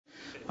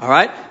All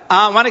right.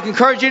 I want to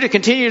encourage you to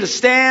continue to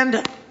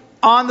stand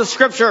on the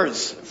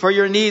scriptures for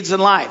your needs in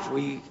life.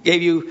 We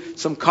gave you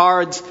some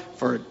cards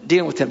for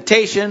dealing with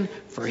temptation,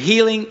 for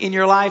healing in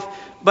your life.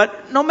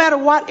 But no matter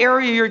what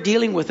area you're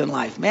dealing with in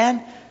life,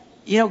 man,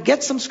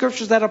 get some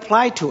scriptures that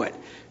apply to it.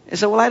 And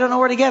say, well, I don't know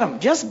where to get them.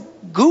 Just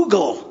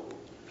Google.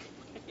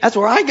 That's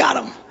where I got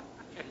them.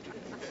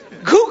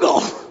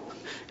 Google.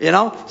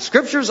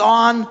 Scriptures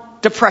on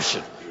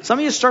depression. Some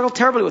of you struggle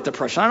terribly with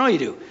depression. I know you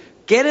do.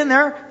 Get in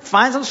there,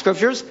 find some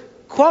scriptures,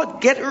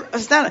 quote,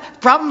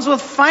 problems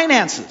with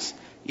finances.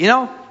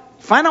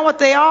 Find out what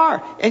they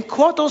are and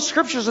quote those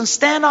scriptures and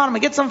stand on them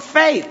and get some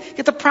faith.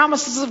 Get the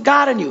promises of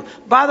God in you.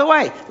 By the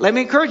way, let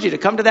me encourage you to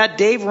come to that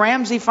Dave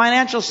Ramsey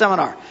financial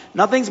seminar.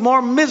 Nothing's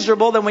more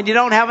miserable than when you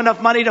don't have enough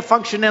money to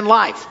function in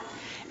life.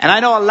 And I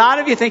know a lot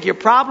of you think your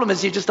problem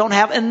is you just don't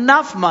have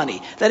enough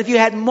money. That if you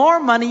had more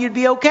money, you'd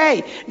be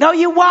okay. No,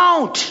 you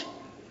won't.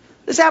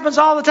 This happens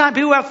all the time.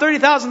 People who have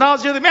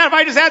 $30,000, you're like, man, if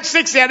I just had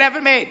 60, I'd have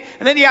it made.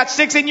 And then you got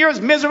 16 years,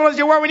 miserable as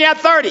you were when you had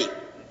 30.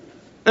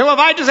 Then, well, if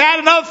I just had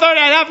another 30,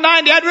 I'd have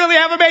 90. I'd really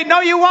have it made.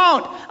 No, you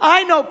won't.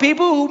 I know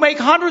people who make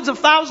hundreds of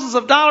thousands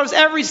of dollars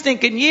every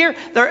stinking year.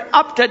 They're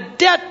up to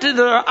debt to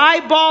their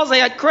eyeballs. They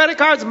got credit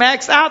cards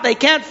maxed out. They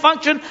can't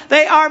function.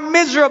 They are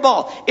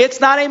miserable. It's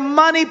not a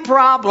money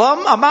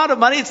problem, amount of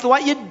money. It's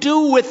what you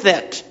do with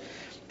it.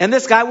 And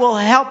this guy will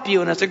help you.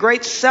 And it's a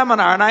great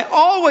seminar. And I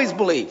always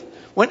believe,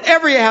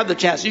 whenever you have the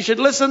chance, you should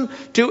listen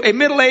to a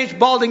middle-aged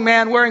balding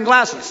man wearing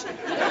glasses.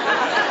 Praise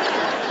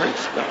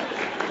God.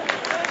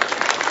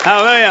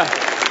 Hallelujah.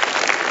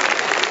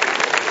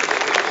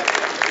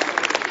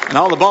 And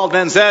all the bald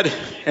men said,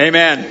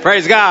 amen.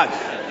 Praise God.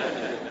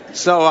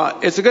 So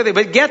it's a good thing.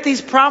 But get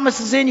these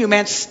promises in you,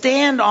 man.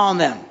 Stand on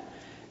them.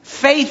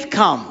 Faith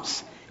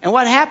comes. And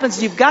what happens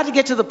is you've got to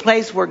get to the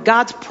place where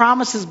God's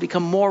promises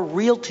become more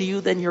real to you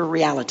than your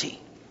reality.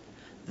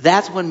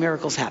 That's when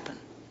miracles happen.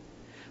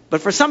 But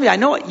for some of you, I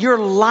know your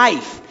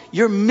life,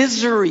 your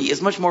misery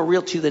is much more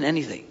real to you than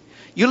anything.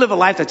 You live a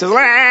life that says,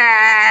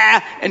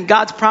 and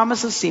God's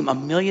promises seem a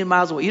million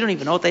miles away. You don't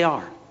even know what they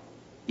are.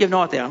 You have no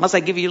idea what they are. Unless I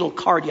give you a little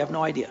card, you have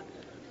no idea.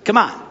 Come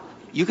on.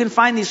 You can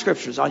find these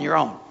scriptures on your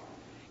own.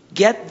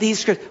 Get these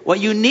scriptures.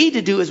 What you need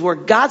to do is where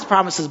God's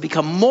promises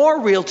become more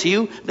real to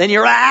you than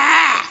your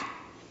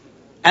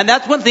And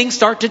that's when things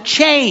start to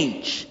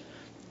change.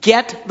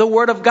 Get the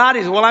word of God.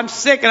 He says, well, I'm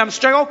sick and I'm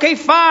struggling. Okay,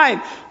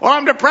 fine. Well,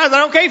 I'm depressed.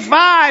 Okay,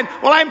 fine.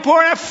 Well, I'm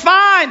poor.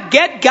 Fine.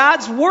 Get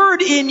God's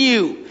word in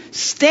you.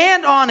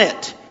 Stand on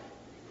it.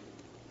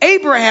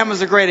 Abraham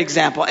is a great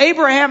example.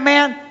 Abraham,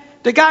 man,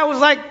 the guy was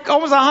like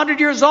almost 100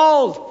 years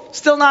old.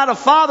 Still not a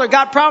father.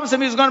 God promised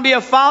him he was going to be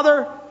a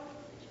father.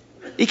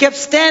 He kept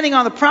standing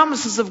on the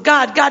promises of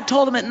God. God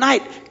told him at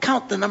night,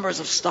 count the numbers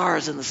of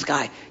stars in the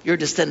sky. Your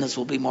descendants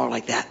will be more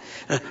like that.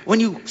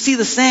 When you see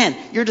the sand,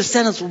 your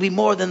descendants will be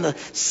more than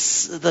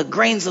the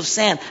grains of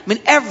sand. I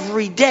mean,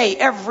 every day,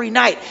 every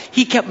night,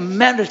 he kept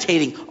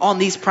meditating on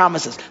these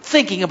promises,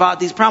 thinking about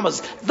these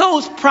promises.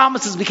 Those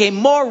promises became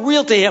more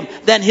real to him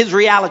than his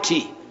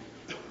reality.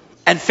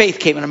 And faith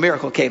came and a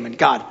miracle came and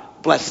God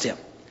blessed him.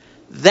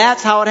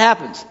 That's how it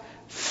happens.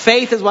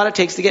 Faith is what it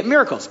takes to get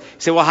miracles. You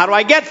say, well, how do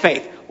I get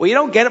faith? Well, you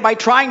don't get it by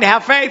trying to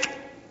have faith.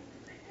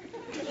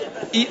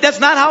 That's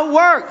not how it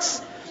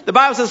works. The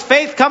Bible says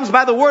faith comes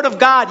by the word of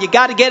God. You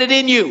got to get it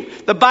in you.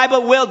 The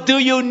Bible will do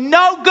you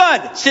no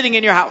good sitting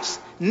in your house.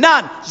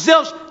 None.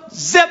 Zilch,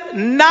 zip,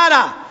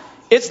 nada.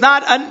 It's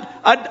not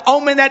an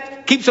omen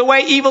that keeps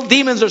away evil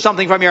demons or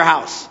something from your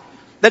house.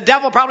 The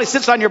devil probably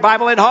sits on your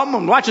Bible at home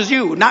and watches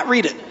you not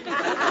read it.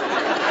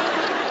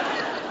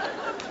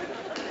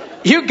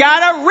 You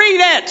got to read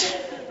it.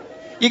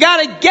 You got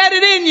to get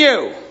it in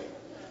you.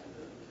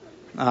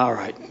 All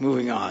right,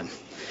 moving on.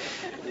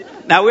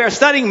 Now, we are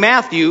studying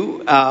Matthew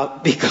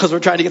because we're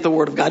trying to get the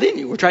word of God in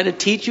you. We're trying to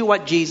teach you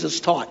what Jesus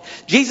taught.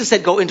 Jesus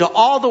said, go into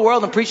all the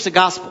world and preach the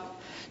gospel,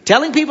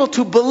 telling people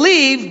to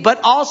believe,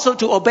 but also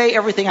to obey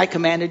everything I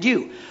commanded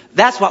you.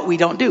 That's what we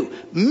don't do.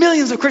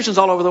 Millions of Christians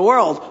all over the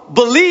world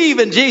believe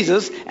in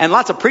Jesus, and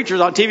lots of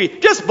preachers on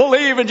TV just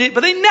believe in Jesus,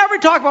 but they never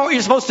talk about what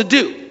you're supposed to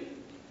do.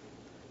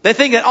 They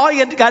think that all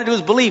you got to do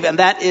is believe, and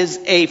that is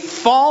a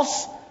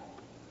false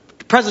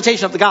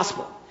presentation of the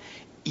gospel.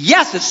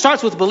 Yes, it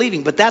starts with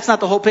believing, but that's not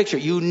the whole picture.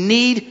 You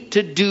need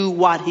to do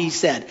what he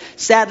said.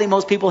 Sadly,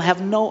 most people have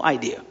no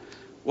idea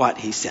what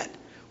he said.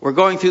 We're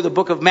going through the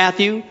book of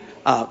Matthew,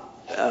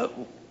 the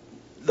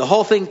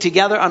whole thing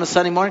together on a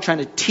Sunday morning, trying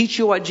to teach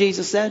you what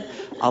Jesus said.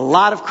 A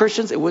lot of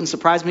Christians, it wouldn't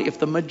surprise me if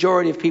the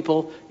majority of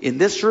people in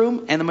this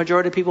room and the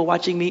majority of people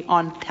watching me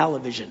on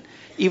television,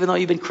 even though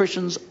you've been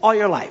Christians all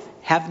your life,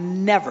 have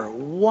never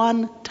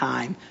one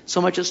time so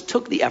much as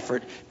took the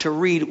effort to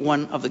read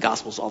one of the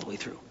Gospels all the way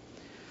through.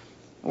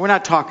 We're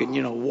not talking,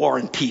 War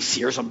and Peace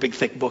here, some big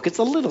thick book. It's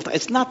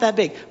it's not that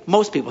big.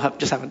 Most people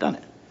just haven't done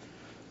it.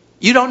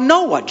 You don't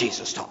know what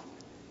Jesus taught.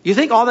 You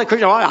think all that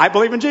Christians, I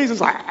believe in Jesus.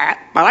 My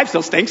life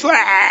still stinks.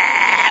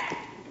 I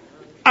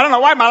don't know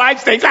why my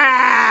life stinks.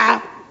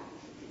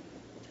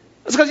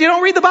 It's because you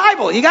don't read the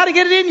Bible. You got to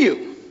get it in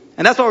you.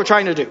 And that's what we're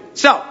trying to do.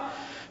 So,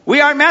 We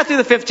are in Matthew,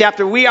 the 5th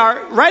chapter. We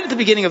are right at the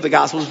beginning of the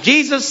Gospels.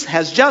 Jesus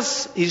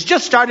he's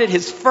just started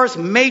his first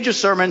major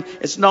sermon.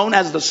 It's known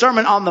as the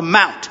Sermon on the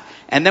Mount.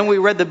 And then we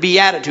read the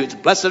Beatitudes.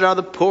 Blessed are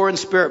the poor in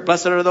spirit.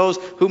 Blessed are those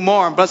who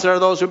mourn. Blessed are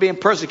those who are being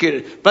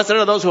persecuted. Blessed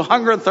are those who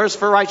hunger and thirst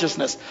for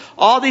righteousness.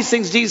 All these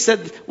things, Jesus said,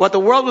 what the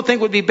world would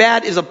think would be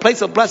bad is a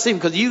place of blessing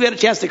because you get a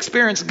chance to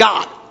experience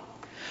God.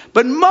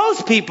 But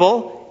most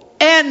people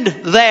end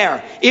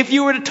there. If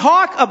you were to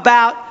talk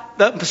about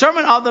the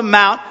Sermon on the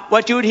Mount,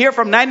 what you would hear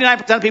from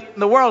 99% of people in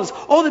the world is,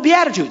 oh, the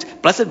Beatitudes.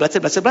 Blessed, blessed,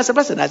 blessed, blessed,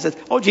 blessed. And I said,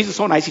 oh, Jesus is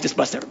so nice, he just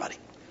blessed everybody.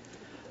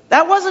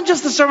 That wasn't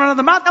just the Sermon on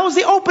the Mount. That was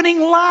the opening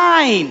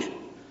line.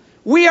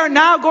 We are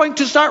now going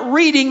to start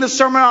reading the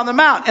Sermon on the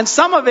Mount. And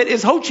some of it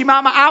is Hochi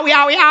Mama, owie,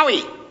 owie,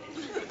 owie.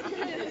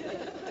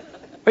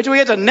 Wait till we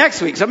get to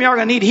next week. Some of y'all are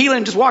going to need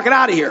healing just walking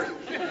out of here.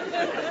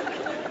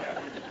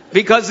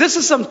 Because this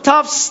is some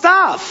tough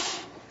stuff.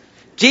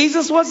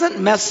 Jesus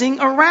wasn't messing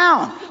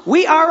around.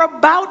 We are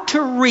about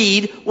to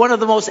read one of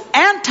the most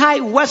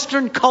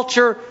anti-Western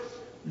culture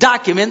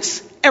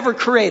documents ever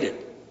created.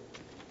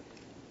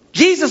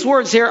 Jesus'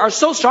 words here are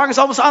so strong it's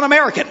almost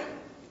un-American.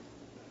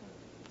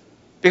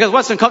 Because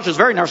Western culture is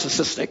very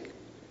narcissistic.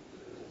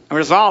 And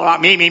it's all about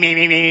me, me, me,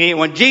 me, me, me.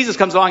 When Jesus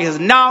comes along, he says,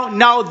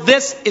 no,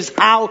 this is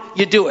how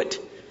you do it.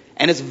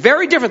 And it's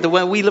very different than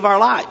when we live our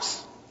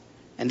lives.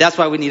 And that's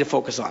why we need to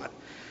focus on it.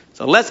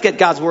 So let's get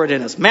God's word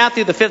in us.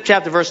 Matthew, the 5th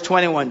chapter, verse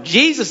 21.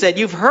 Jesus said,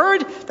 you've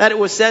heard that it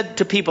was said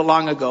to people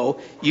long ago,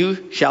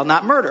 you shall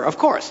not murder. Of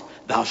course,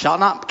 thou shalt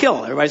not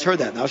kill. Everybody's heard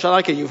that. Thou shalt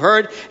not kill. You've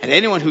heard, and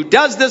anyone who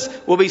does this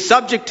will be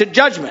subject to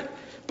judgment.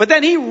 But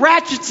then he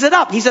ratchets it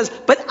up. He says,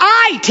 but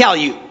I tell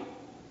you.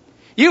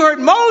 You heard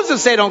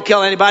Moses say don't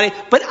kill anybody,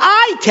 but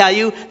I tell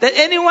you that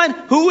anyone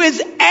who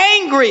is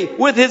angry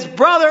with his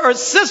brother or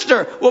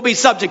sister will be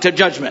subject to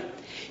judgment.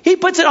 He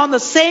puts it on the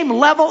same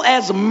level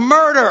as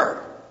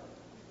murder.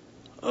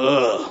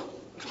 Ugh.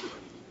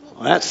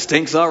 Well, that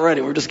stinks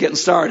already. We're just getting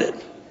started.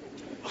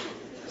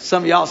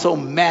 Some of y'all so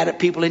mad at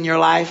people in your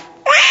life.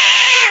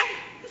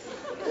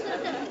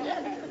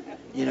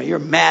 You know, you're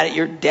mad at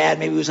your dad.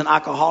 Maybe he was an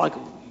alcoholic,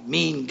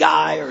 mean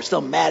guy, or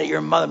still mad at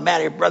your mother, mad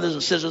at your brothers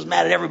and sisters,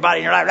 mad at everybody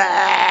in your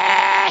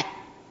life.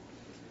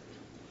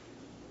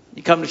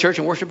 You come to church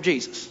and worship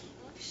Jesus.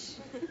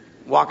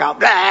 Walk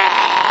out.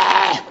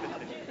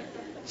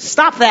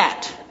 Stop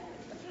that.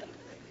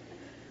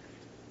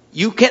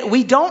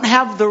 We don't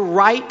have the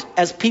right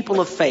as people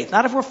of faith,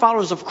 not if we're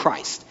followers of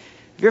Christ.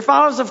 If you're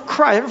followers of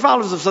Christ, if you're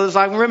followers of, so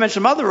I can mention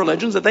some other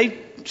religions that they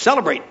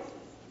celebrate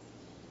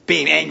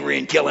being angry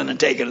and killing and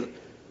taking.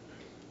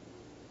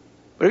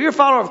 But if you're a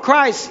follower of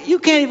Christ, you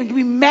can't even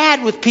be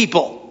mad with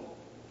people.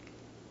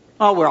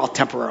 Oh, we're all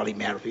temporarily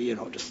mad with you,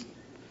 just.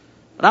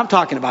 But I'm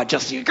talking about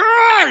just you're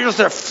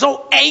just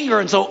so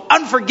angry and so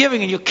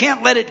unforgiving and you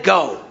can't let it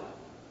go.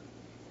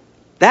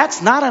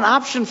 That's not an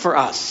option for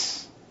us.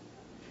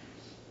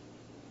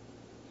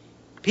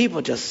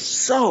 People just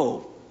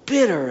so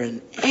bitter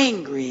and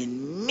angry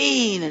and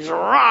mean and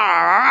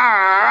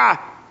rah.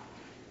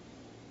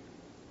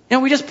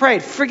 And we just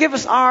prayed, forgive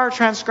us our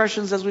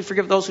transgressions as we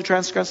forgive those who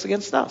transgress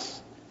against us.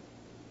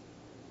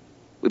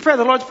 We pray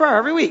the Lord's Prayer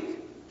every week.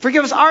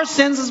 Forgive us our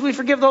sins as we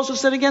forgive those who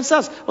sin against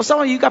us. Well, some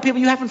of you got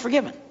people you haven't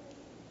forgiven.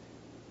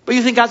 But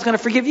you think God's going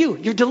to forgive you.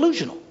 You're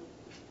delusional.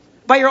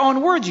 By your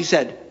own words, you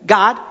said,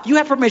 God, you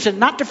have permission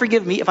not to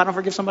forgive me if I don't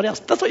forgive somebody else.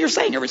 That's what you're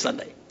saying every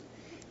Sunday.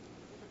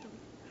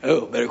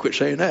 Oh, better quit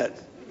saying that.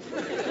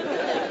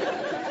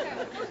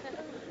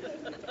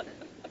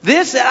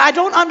 I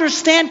don't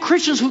understand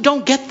Christians who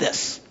don't get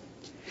this.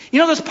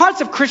 There's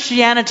parts of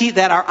Christianity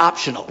that are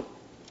optional.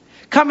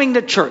 Coming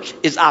to church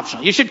is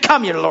optional. You should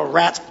come, you little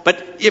rats.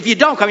 But if you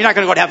don't come, you're not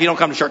going to go to hell if you don't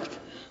come to church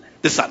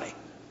this Sunday.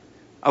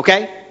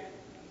 Okay?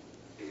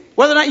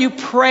 Whether or not you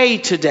pray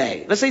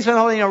today. Let's say you spend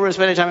the whole day, we're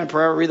spending time in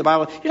prayer, read the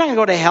Bible. You're not going to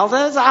go to hell.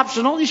 That's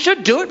optional. You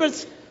should do it,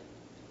 but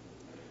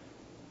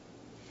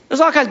there's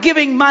all kinds of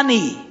giving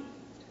money.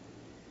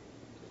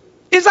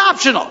 It's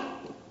optional.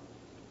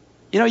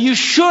 You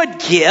should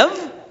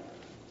give.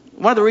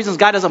 One of the reasons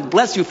God doesn't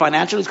bless you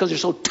financially is because you're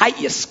so tight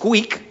you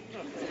squeak.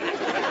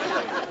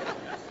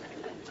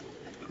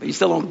 But you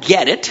still don't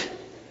get it.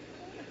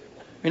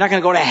 You're not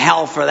going to go to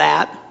hell for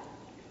that.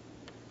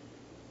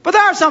 But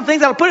there are some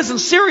things that will put us in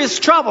serious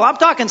trouble. I'm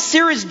talking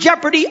serious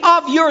jeopardy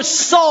of your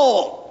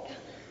soul.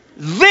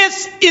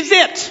 This is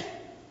it.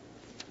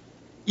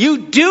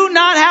 You do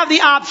not have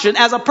the option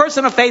as a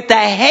person of faith to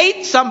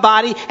hate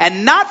somebody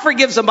and not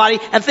forgive somebody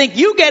and think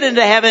you get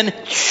into heaven,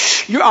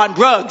 you're on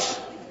drugs.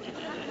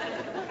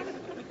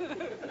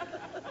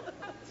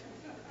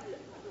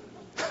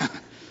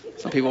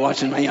 Some people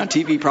watching me on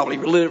TV probably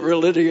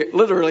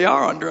literally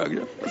are on drugs.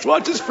 Let's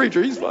watch this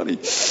preacher. He's funny.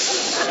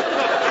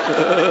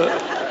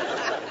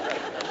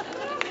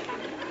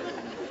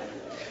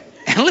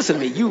 And listen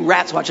to me, you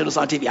rats watching us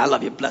on TV. I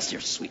love you. Bless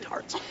your sweet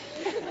hearts.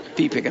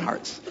 Pea-picking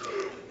hearts.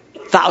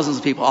 Thousands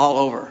of people all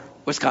over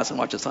Wisconsin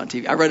watch us on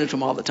TV. I run into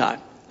them all the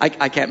time.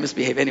 I can't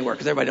misbehave anywhere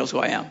because everybody knows who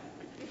I am.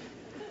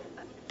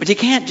 But you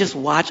can't just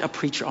watch a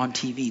preacher on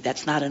TV.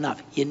 That's not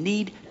enough. You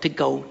need to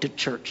go to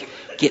church.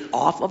 Get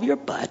off of your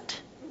butt.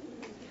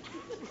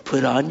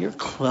 Put on your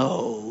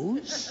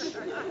clothes.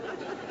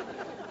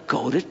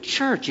 Go to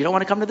church. You don't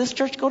want to come to this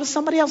church? Go to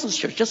somebody else's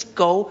church. Just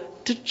go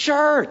to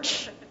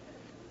church.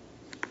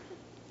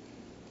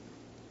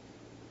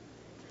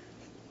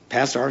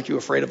 Pastor, aren't you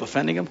afraid of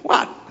offending them?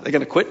 What? Are they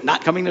going to quit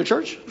not coming to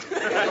church?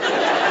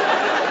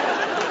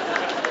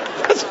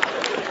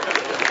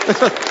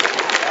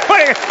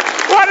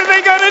 What are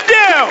they going to do?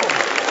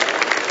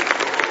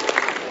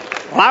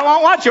 Well, I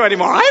won't watch you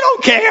anymore. I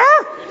don't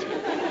care.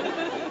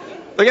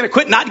 They're going to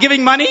quit not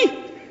giving money?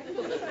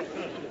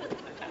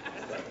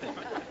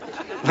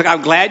 Look,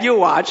 I'm glad you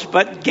watch,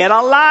 but get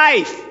a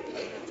life.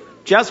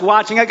 Just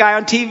watching a guy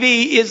on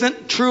TV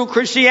isn't true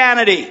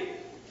Christianity.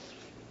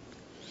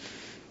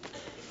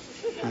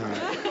 All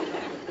right.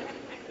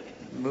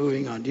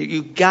 Moving on.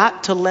 You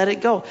got to let it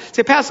go.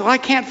 Say, Pastor, well, I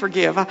can't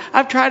forgive.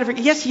 I've tried to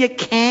forgive. Yes, you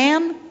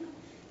can.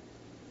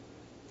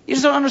 You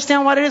just don't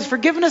understand what it is.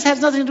 Forgiveness has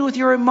nothing to do with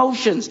your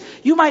emotions.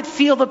 You might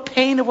feel the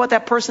pain of what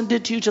that person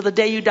did to you till the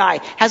day you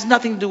die. Has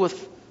nothing to do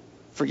with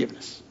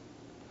forgiveness.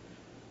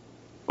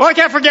 Well, I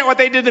can't forget what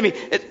they did to me.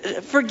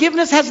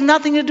 Forgiveness has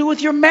nothing to do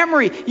with your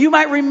memory. You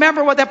might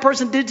remember what that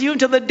person did to you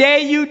until the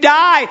day you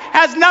die.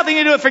 Has nothing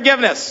to do with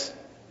forgiveness.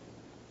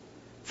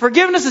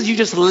 Forgiveness is you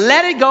just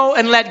let it go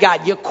and let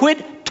God. You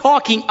quit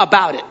talking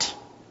about it.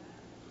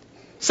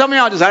 Some of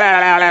y'all just,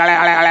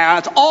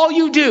 that's all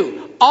you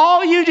do.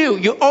 All you do.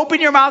 You open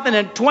your mouth and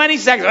in 20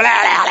 seconds,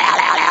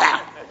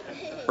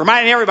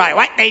 reminding everybody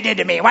what they did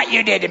to me, what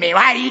you did to me,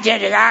 why you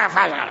did it.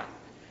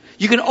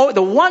 You can.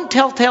 The one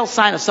telltale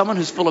sign of someone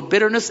who's full of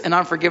bitterness and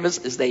unforgiveness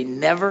is they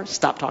never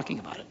stop talking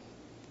about it.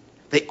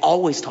 They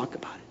always talk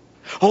about it.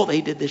 Oh,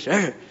 they did this.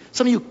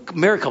 Some of you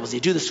married couples, you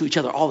do this to each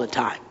other all the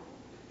time.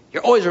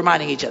 You're always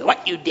reminding each other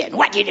what you did,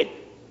 what you did.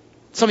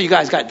 Some of you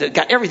guys got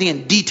everything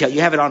in detail. You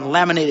have it on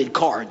laminated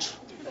cards.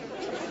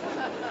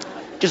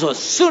 Just as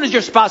soon as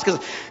your spouse goes,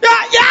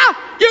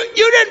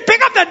 you didn't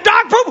pick up the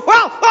dog poop.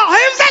 Well,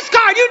 here's this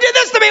card. You did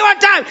this to me one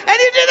time, and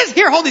you did this.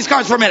 Here, hold these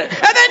cards for a minute.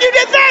 And then you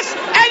did this,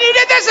 and you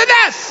did this and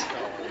this.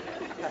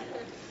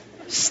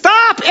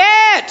 Stop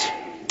it.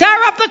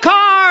 Tear up the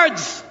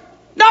cards.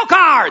 No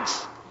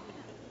cards.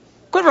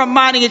 Quit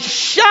reminding it.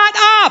 Shut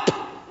up.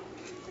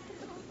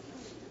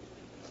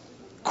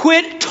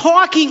 Quit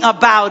talking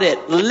about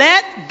it.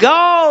 Let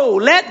go.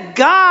 Let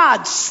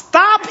God.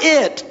 Stop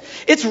it.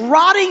 It's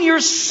rotting your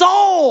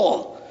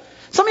soul.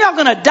 Some of y'all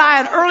are going to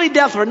die an early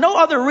death for no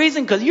other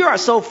reason because you are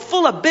so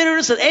full of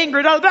bitterness and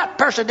anger. Oh, that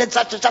person did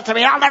such and such to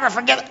me. I'll never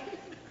forget it.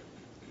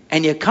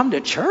 And you come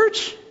to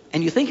church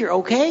and you think you're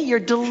okay? You're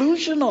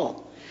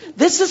delusional.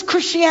 This is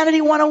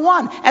Christianity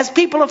 101. As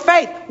people of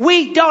faith,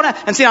 we don't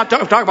have... And see, I'm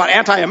talking about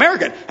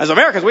anti-American. As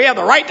Americans, we have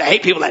the right to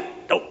hate people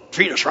that don't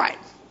treat us right.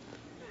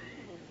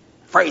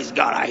 Praise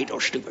God, I hate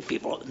those stupid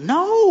people.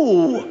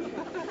 No.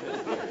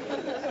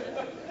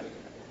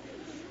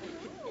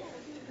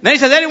 Then he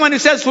says, anyone who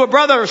says to a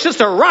brother or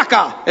sister,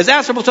 Raka, is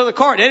answerable to the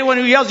court. Anyone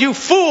who yells, you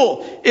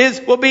fool,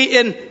 will be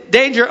in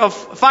danger of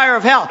fire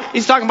of hell.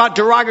 He's talking about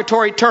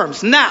derogatory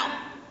terms. Now,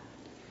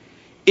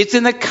 it's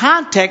in the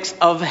context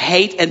of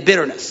hate and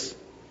bitterness.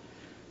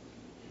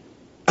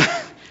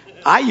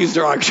 I use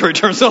derogatory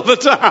terms all the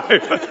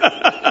time.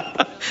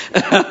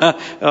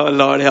 Oh,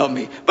 Lord, help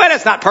me. But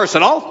it's not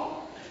personal.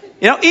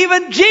 You know,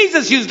 even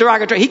Jesus used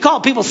derogatory. He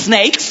called people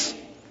snakes.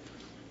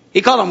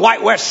 He called them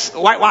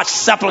whitewashed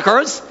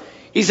sepulchers.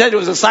 He said to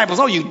his disciples,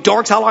 oh, you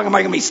dorks, how long am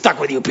I going to be stuck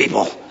with you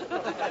people? He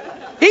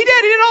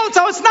did, you know,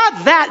 so it's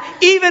not that.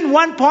 Even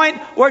one point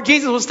where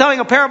Jesus was telling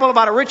a parable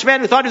about a rich man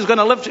who thought he was going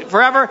to live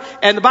forever,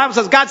 and the Bible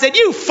says, God said,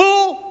 you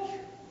fool.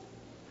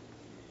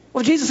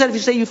 Well, Jesus said, if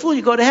you say you fool,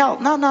 you go to hell.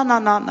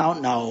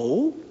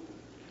 No.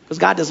 Because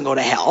God doesn't go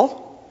to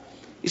hell.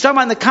 He's talking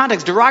about in the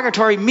context,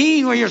 derogatory,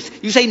 mean, where you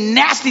say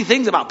nasty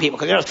things about people.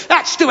 Because you're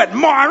that stupid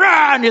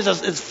moron.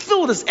 It's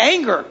filled with this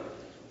anger.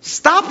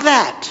 Stop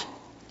that.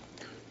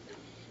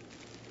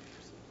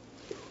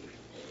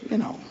 You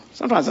know,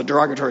 sometimes a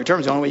derogatory term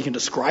is the only way you can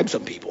describe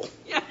some people.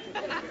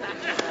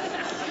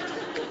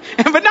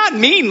 But not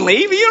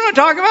meanly. You know what I'm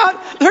talking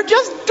about? They're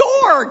just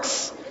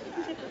dorks.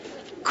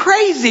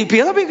 Crazy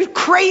people. They'll be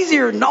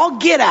crazier than all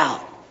get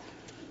out.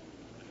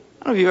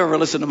 I don't know if you've ever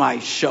listened to my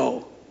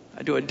show.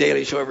 I do a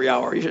daily show every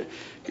hour,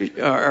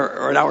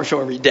 or an hour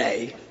show every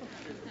day.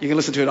 You can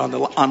listen to it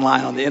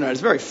online on the internet.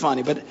 It's very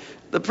funny. But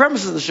the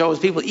premise of the show is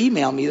people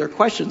email me their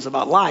questions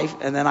about life,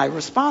 and then I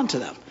respond to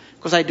them.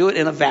 Because I do it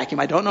in a vacuum.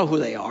 I don't know who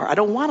they are. I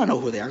don't want to know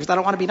who they are because I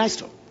don't want to be nice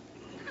to them.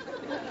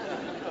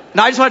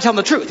 No, I just want to tell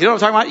them the truth. You know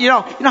what I'm talking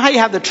about? You know how you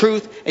have the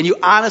truth and you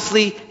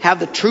honestly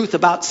have the truth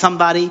about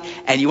somebody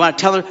and you want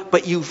to tell them,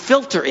 but you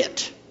filter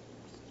it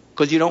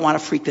because you don't want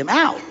to freak them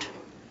out.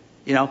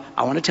 You know,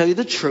 I want to tell you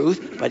the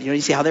truth, but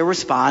you see how they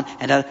respond.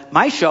 And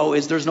my show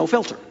is there's no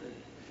filter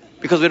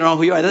because we don't know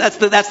who you are.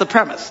 That's the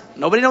premise.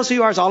 Nobody knows who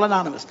you are. It's all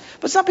anonymous.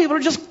 But some people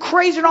are just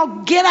crazy and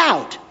all get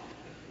out.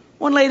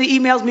 One lady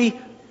emails me.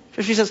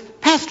 She says,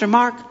 Pastor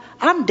Mark,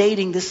 I'm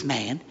dating this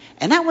man,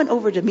 and I went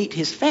over to meet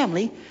his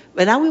family,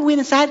 but now we went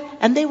inside,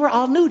 and they were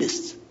all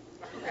nudists.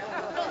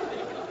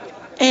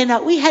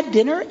 And we had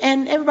dinner,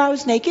 and everybody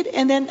was naked,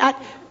 and then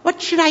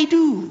what should I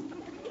do?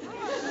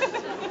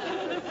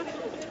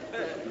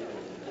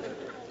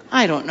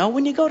 I don't know.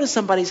 When you go to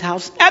somebody's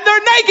house and they're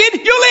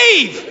naked, you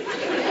leave.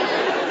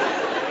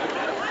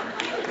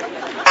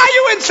 Are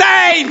you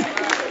insane?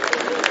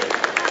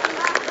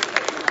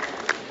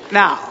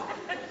 Now,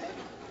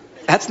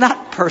 that's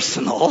not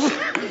personal.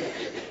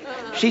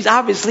 She's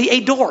obviously a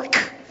dork.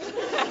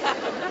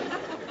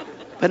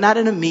 But not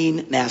in a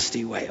mean,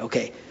 nasty way.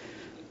 Okay.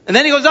 And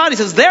then he goes on, he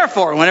says,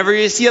 therefore, whenever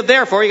you see a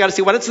therefore, you got to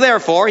see what it's there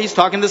for. He's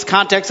talking in this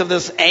context of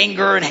this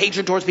anger and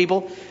hatred towards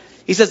people.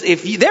 He says,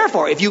 if you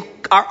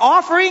are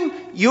offering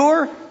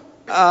your,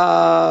 my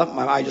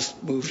eye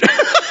just moved.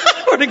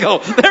 Where'd it go?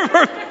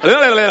 Therefore,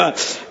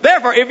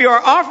 if you are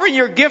offering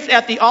your gift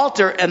at the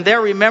altar and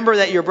there remember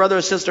that your brother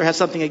or sister has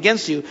something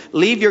against you,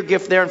 leave your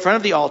gift there in front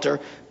of the altar.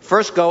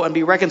 First go and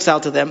be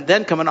reconciled to them,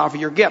 then come and offer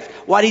your gift.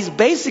 What he's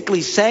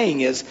basically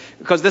saying is,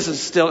 because this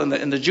is still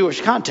in the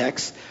Jewish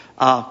context,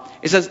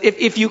 it says,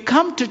 if you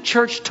come to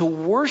church to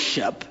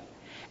worship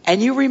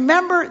and you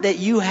remember that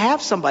you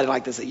have somebody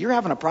like this that you're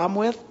having a problem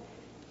with,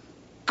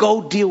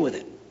 go deal with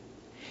it.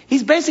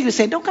 He's basically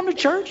saying, don't come to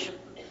church.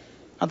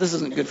 Now, this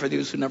isn't good for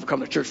those who never come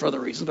to church for other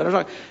reasons,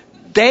 but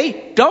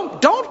they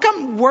don't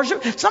come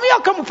worship. Some of y'all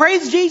come and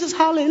praise Jesus.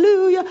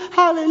 Hallelujah,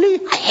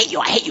 hallelujah. I hate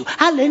you.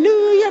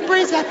 Hallelujah,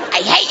 praise God.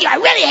 I hate you. I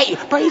really hate you.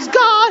 Praise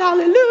God,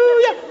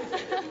 hallelujah.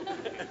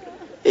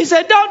 He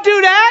said, don't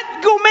do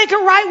that. Go make it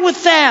right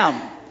with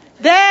them.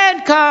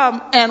 Then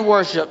come and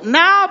worship.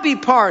 Now be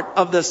part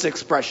of this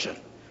expression.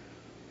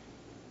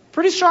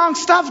 Pretty strong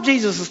stuff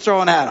Jesus is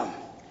throwing at them.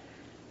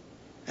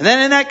 And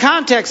then in that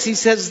context, he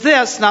says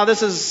this. Now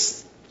this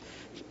is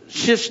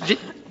shifts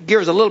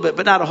gears a little bit,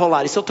 but not a whole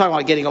lot. He's still talking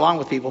about getting along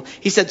with people.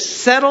 He said,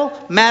 settle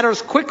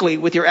matters quickly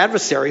with your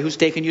adversary who's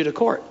taken you to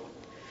court.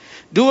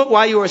 Do it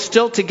while you are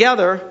still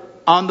together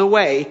on the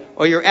way,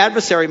 or your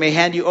adversary may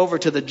hand you over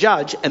to the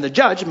judge, and the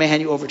judge may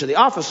hand you over to the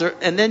officer,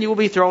 and then you will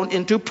be thrown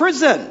into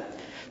prison.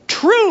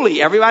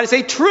 Truly, everybody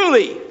say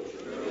truly.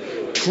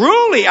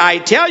 Truly,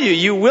 I tell you,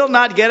 you will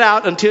not get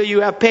out until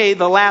you have paid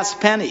the last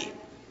penny.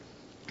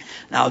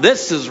 Now,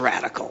 this is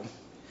radical.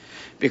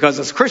 Because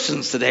as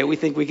Christians today, we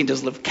think we can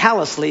just live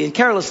callously and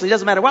carelessly. It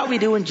doesn't matter what we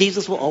do, and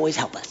Jesus will always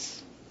help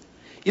us.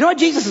 You know what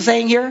Jesus is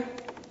saying here? He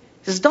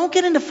says, don't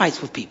get into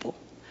fights with people.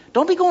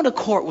 Don't be going to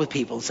court with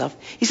people and stuff.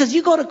 He says,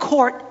 you go to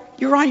court,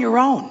 you're on your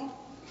own.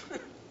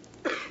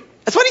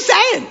 That's what he's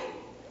saying.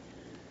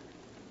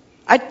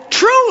 I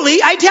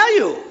tell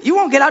you, you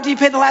won't get out till you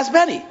pay the last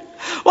penny.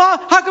 Well,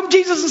 how come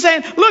Jesus is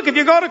saying, look, if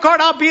you go to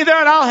court, I'll be there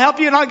and I'll help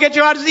you and I'll get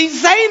you out?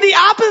 He's saying the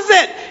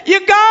opposite.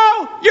 You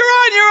go, you're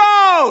on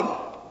your own.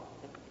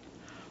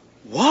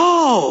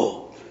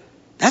 Whoa,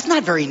 that's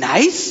not very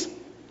nice.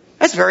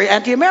 That's very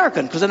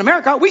anti-American, because in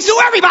America, we sue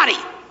everybody.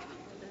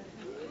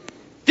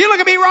 If you look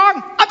at me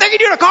wrong, I'm taking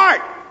you to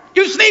court.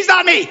 You sneezed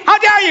on me. How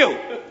dare you?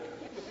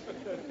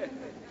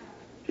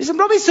 He said,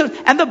 don't be sued.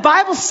 And the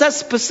Bible says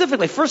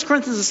specifically, 1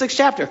 Corinthians, the 6th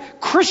chapter,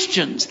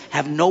 Christians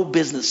have no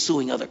business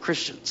suing other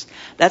Christians.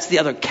 That's the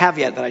other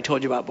caveat that I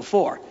told you about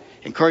before.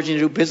 Encouraging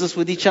you to do business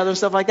with each other and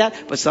stuff like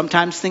that. But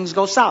sometimes things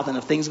go south. And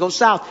if things go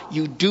south,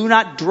 you do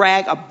not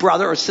drag a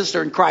brother or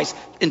sister in Christ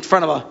in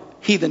front of a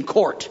heathen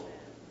court.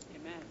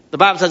 Amen. The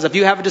Bible says if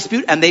you have a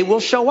dispute, and they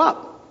will show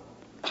up,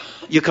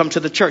 you come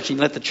to the church and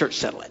you let the church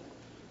settle it.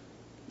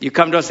 You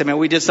come to us and say, man,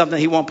 we did something,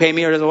 he won't pay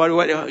me, or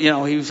what,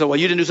 he said, well,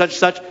 you didn't do such and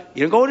such.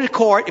 You don't go to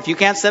court. If you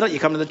can't settle it, you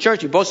come to the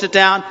church, you both sit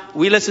down,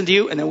 we listen to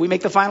you, and then we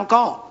make the final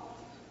call.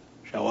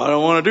 So, well, I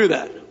don't want to do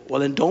that.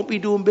 Well, then don't be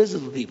doing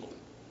business with people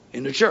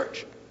in the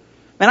church.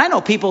 Man, I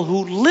know people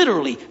who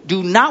literally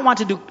do not want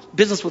to do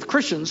business with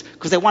Christians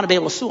because they want to be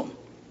able to sue them.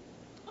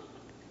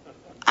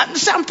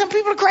 Sometimes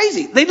people are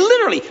crazy. They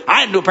literally,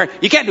 I didn't do a prayer.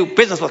 You can't do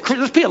business with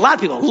Christians. A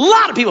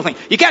lot of people think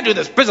you can't do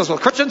this business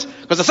with Christians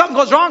because if something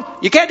goes wrong,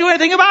 you can't do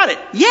anything about it.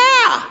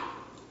 Yeah.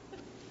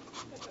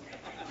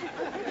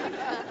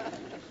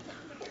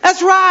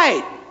 That's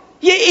right.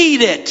 You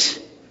eat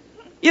it.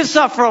 You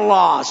suffer a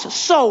loss.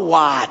 So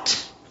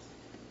what?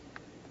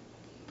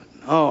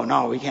 Oh,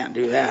 no, we can't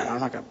do that. I'm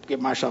not going to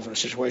get myself in a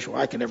situation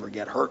where I can ever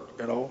get hurt,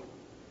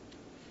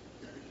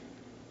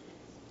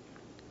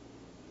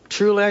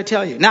 Truly, I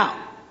tell you.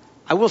 Now,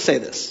 I will say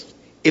this.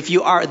 If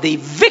you are the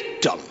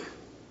victim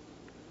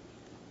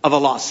of a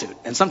lawsuit,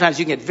 and sometimes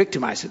you can get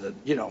victimized,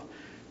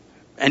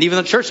 and even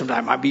the church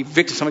sometimes might be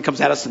victim. Somebody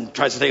comes at us and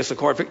tries to take us to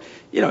court.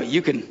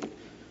 You can,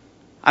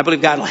 I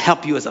believe God will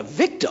help you as a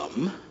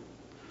victim,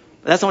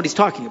 but that's not what he's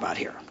talking about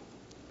here.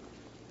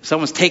 If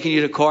someone's taking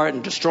you to court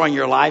and destroying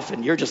your life,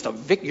 and you're just a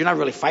victim, you're not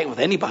really fighting with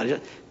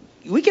anybody.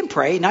 We can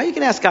pray. Now you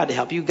can ask God to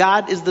help you.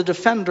 God is the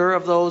defender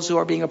of those who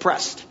are being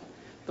oppressed.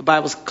 The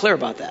Bible's clear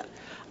about that.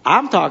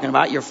 I'm talking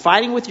about you're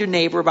fighting with your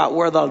neighbor about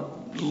where the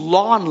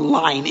lawn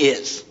line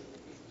is.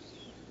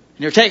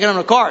 And you're taking him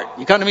to court.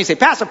 You come to me and say,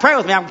 Pastor, pray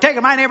with me. I'm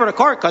taking my neighbor to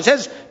court because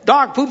his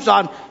dog poops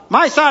on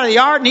my side of the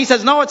yard. And he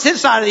says, no, it's his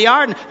side of the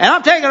yard. And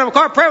I'm taking him to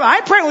court. Pray with me. I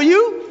pray with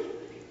you.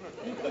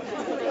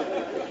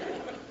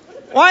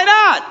 Why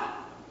not?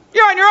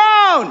 You're on your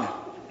own.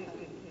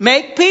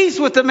 Make peace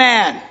with the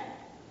man.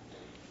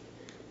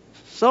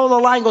 So the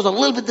line goes a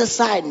little bit this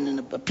side and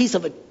a piece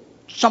of it,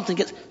 something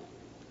gets...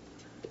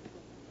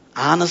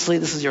 Honestly,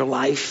 this is your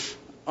life.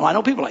 Oh, I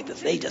know people like this.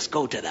 They just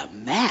go to the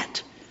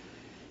mat.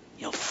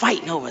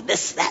 Fighting over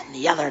this, that, and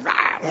the other.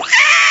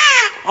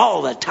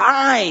 All the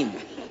time.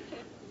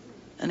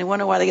 And they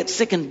wonder why they get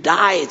sick and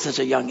die at such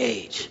a young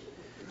age.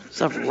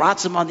 Stuff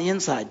rots them on the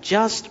inside.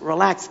 Just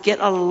relax.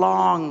 Get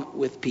along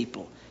with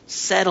people.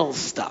 Settle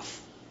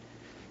stuff.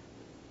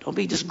 Don't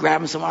be just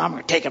grabbing someone. I'm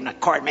going to take them to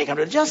court, make them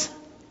do it. Just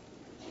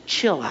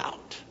chill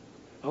out.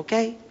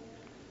 Okay?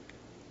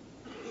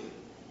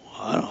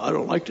 I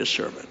don't like this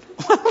sermon.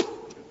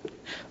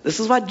 This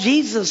is what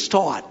Jesus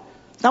taught.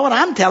 It's not what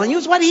I'm telling you.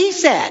 It's what he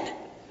said.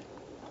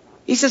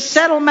 He says,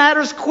 settle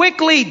matters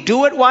quickly.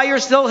 Do it while you're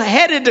still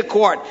headed to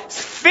court.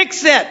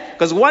 Fix it.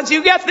 Because once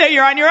you get there,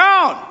 you're on your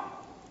own.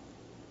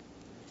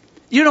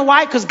 You know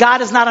why? Because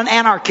God is not an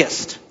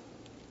anarchist.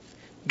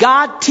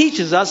 God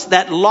teaches us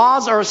that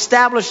laws are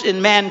established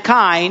in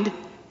mankind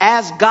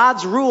as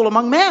God's rule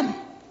among men.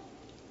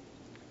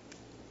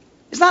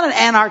 He's not an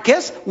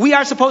anarchist. We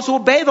are supposed to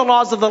obey the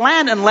laws of the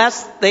land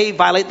unless they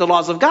violate the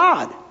laws of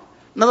God.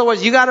 In other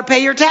words, you got to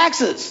pay your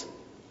taxes.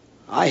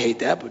 I hate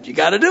that, but you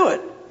got to do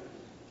it.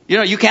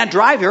 You can't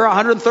drive here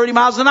 130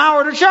 miles an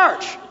hour to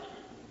church.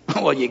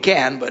 Well, you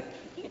can, but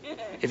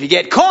if you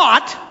get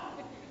caught,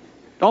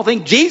 don't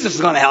think Jesus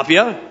is going to help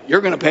you.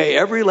 You're going to pay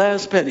every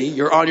last penny.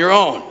 You're on your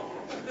own.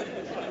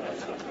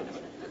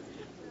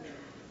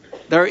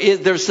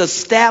 There's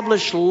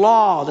established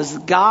law.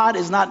 God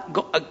is not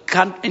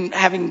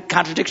having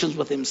contradictions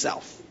with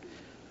himself.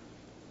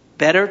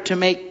 Better to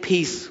make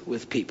peace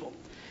with people.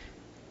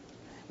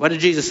 What did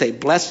Jesus say?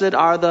 Blessed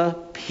are the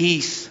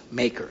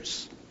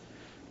peacemakers.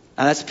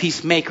 Now that's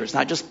peacemakers,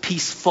 not just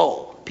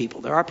peaceful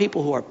people. There are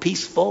people who are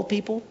peaceful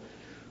people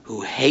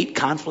who hate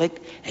conflict,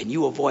 and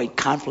you avoid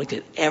conflict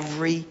at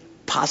every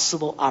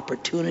possible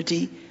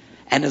opportunity.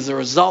 And as a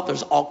result,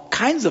 there's all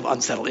kinds of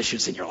unsettled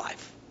issues in your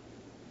life.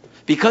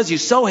 Because you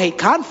so hate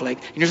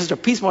conflict, and you're such a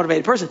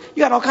peace-motivated person,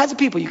 you got all kinds of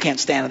people you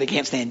can't stand, and they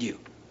can't stand you.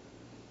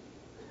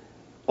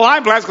 Well,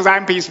 I'm blessed because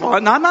I'm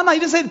peaceful. No, you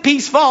didn't say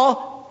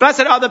peaceful.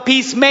 Blessed are the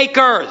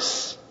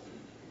peacemakers.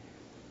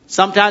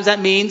 Sometimes that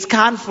means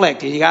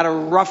conflict, and you got to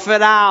rough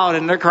it out,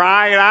 and they're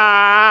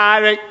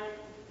crying.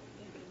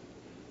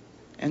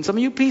 And some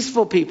of you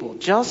peaceful people,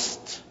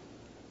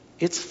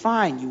 it's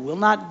fine. You will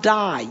not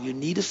die. You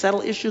need to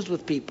settle issues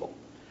with people.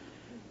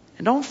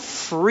 And don't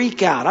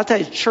freak out. I'll tell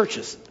you,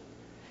 churches.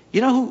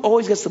 You know who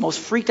always gets the most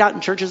freaked out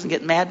in churches and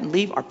get mad and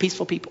leave? Are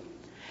peaceful people.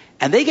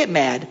 And they get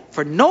mad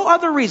for no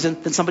other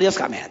reason than somebody else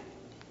got mad.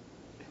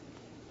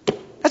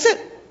 That's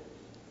it.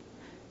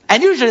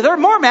 And usually they're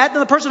more mad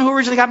than the person who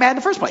originally got mad in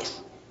the first place.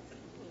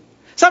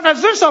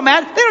 Sometimes they're so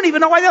mad, they don't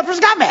even know why the other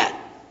person got mad.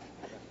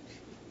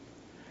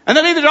 And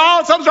then either,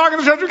 something's wrong in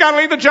the church, we got to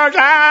leave the church.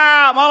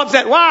 I'm all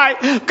upset. Why?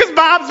 Because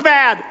Bob's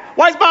mad.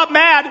 Why is Bob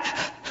mad?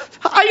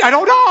 I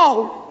don't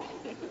know.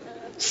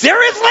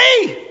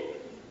 Seriously?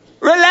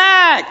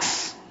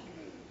 Relax.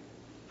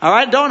 All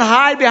right? Don't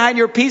hide behind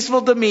your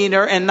peaceful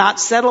demeanor and not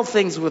settle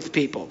things with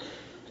people.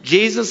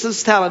 Jesus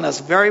is telling us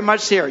very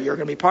much here, you're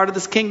going to be part of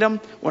this kingdom.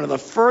 One of the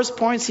first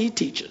points he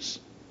teaches,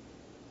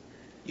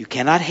 you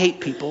cannot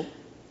hate people.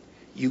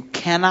 You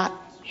cannot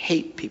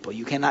hate people.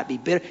 You cannot be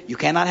bitter. You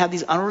cannot have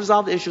these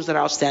unresolved issues that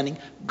are outstanding.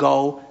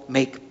 Go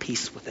make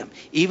peace with them.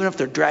 Even if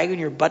they're dragging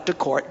your butt to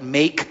court,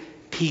 make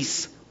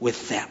peace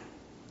with them.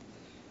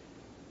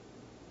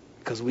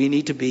 Because we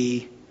need to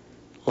be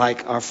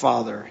like our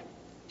Father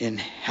in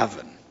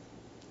heaven.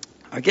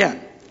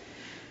 Again,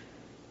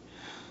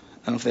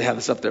 I don't know if they have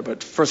this up there,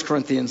 but 1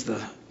 Corinthians,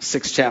 the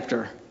 6th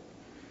chapter,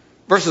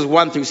 verses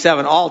 1 through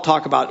 7, all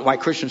talk about why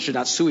Christians should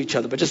not sue each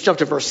other. But just jump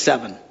to verse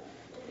 7,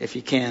 if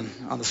you can,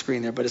 on the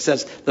screen there. But it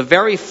says, the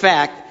very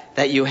fact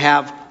that you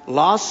have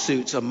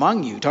lawsuits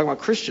among you, talking about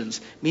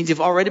Christians, means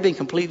you've already been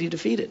completely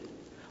defeated.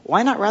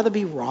 Why not rather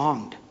be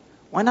wronged?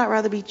 Why not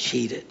rather be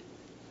cheated?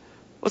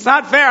 Well, it's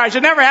not fair. I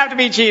should never have to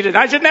be cheated.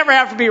 I should never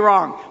have to be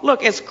wrong.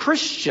 Look, as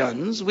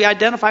Christians, we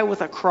identify with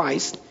a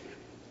Christ.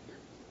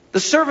 The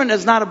servant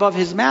is not above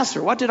his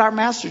master. What did our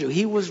master do?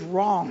 He was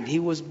wronged. He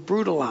was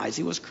brutalized.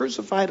 He was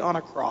crucified on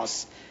a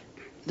cross.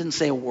 Didn't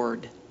say a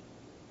word.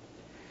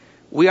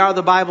 We are,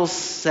 the Bible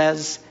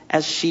says,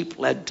 as sheep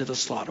led to the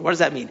slaughter. What does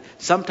that mean?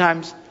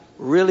 Sometimes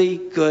really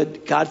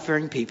good,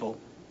 God-fearing people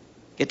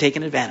get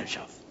taken advantage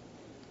of.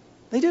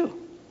 They do.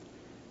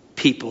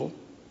 People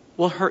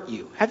will hurt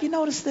you. Have you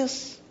noticed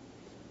this?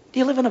 Do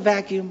you live in a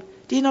vacuum?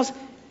 Do you know?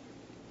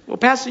 Well,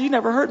 Pastor, you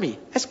never hurt me.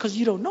 That's because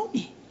you don't know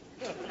me.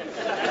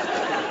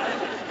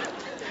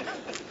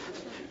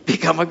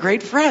 Become a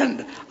great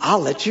friend. I'll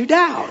let you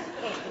down.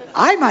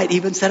 I might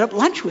even set up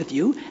lunch with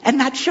you and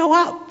not show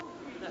up.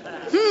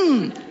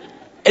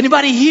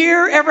 Anybody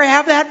here ever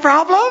have that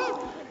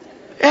problem?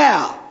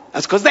 Yeah,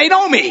 that's because they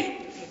know me.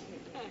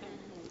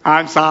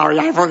 I'm sorry,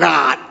 I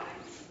forgot.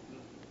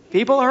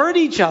 People hurt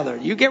each other.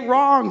 You get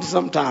wronged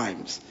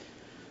sometimes.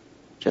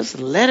 Just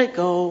let it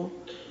go.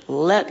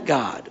 Let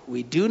God.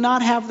 We do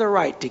not have the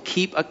right to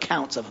keep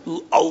accounts of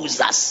who owes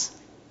us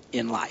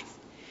in life.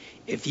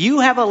 If you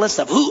have a list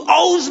of who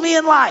owes me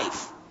in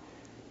life,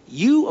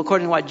 you,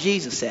 according to what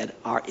Jesus said,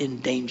 are in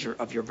danger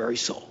of your very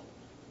soul.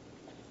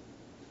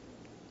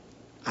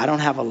 I don't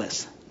have a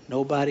list.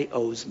 Nobody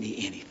owes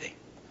me anything.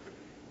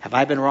 Have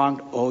I been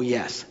wronged? Oh,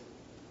 yes.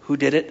 Who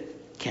did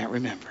it? Can't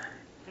remember.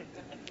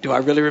 Do I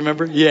really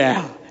remember?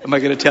 Yeah. Am I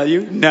going to tell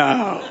you?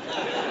 No.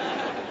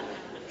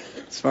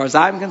 As far as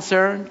I'm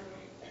concerned,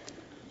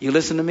 you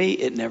listen to me,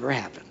 it never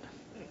happened.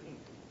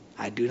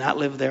 I do not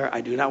live there.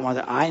 I do not want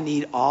that. I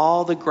need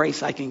all the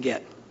grace I can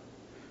get.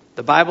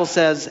 The Bible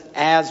says,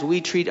 as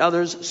we treat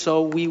others,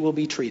 so we will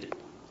be treated.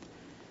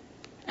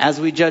 As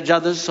we judge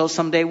others, so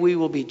someday we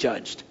will be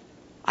judged.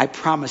 I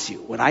promise you,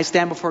 when I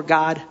stand before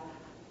God,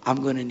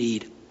 I'm going to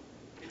need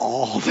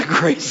all the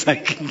grace I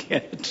can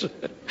get.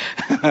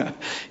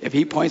 If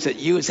he points at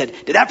you and said,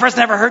 did that person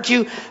ever hurt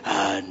you?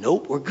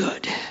 Nope, we're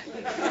good.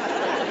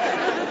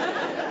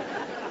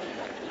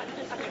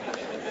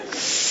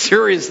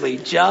 Seriously,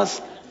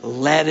 just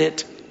let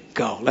it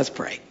go. Let's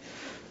pray.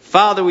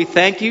 Father, we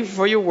thank you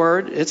for your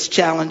word. It's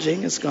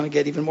challenging. It's going to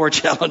get even more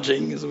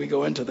challenging as we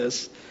go into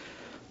this.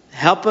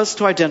 Help us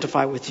to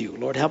identify with you.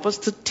 Lord, help us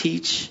to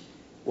teach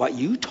what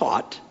you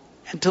taught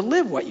and to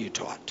live what you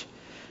taught.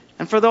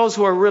 And for those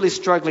who are really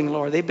struggling,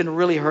 Lord, they've been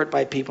really hurt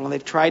by people and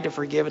they've tried to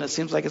forgive and it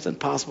seems like it's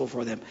impossible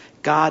for them.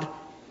 God,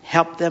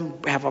 help them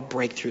have a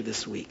breakthrough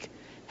this week.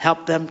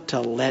 Help them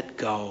to let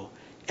go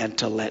and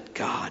to let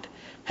God.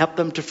 Help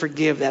them to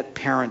forgive that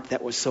parent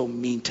that was so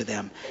mean to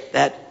them,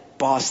 that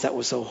boss that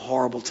was so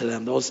horrible to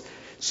them, those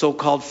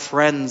so-called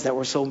friends that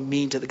were so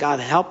mean to them. God,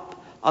 help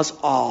us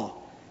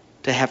all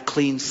to have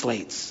clean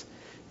slates,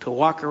 to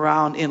walk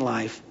around in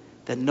life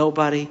that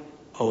nobody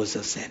owes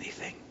us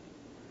anything,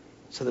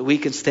 so that we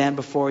can stand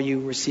before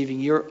you receiving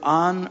your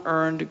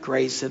unearned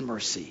grace and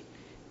mercy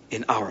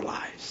in our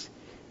lives.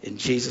 In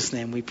Jesus'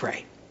 name we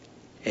pray.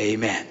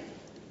 Amen.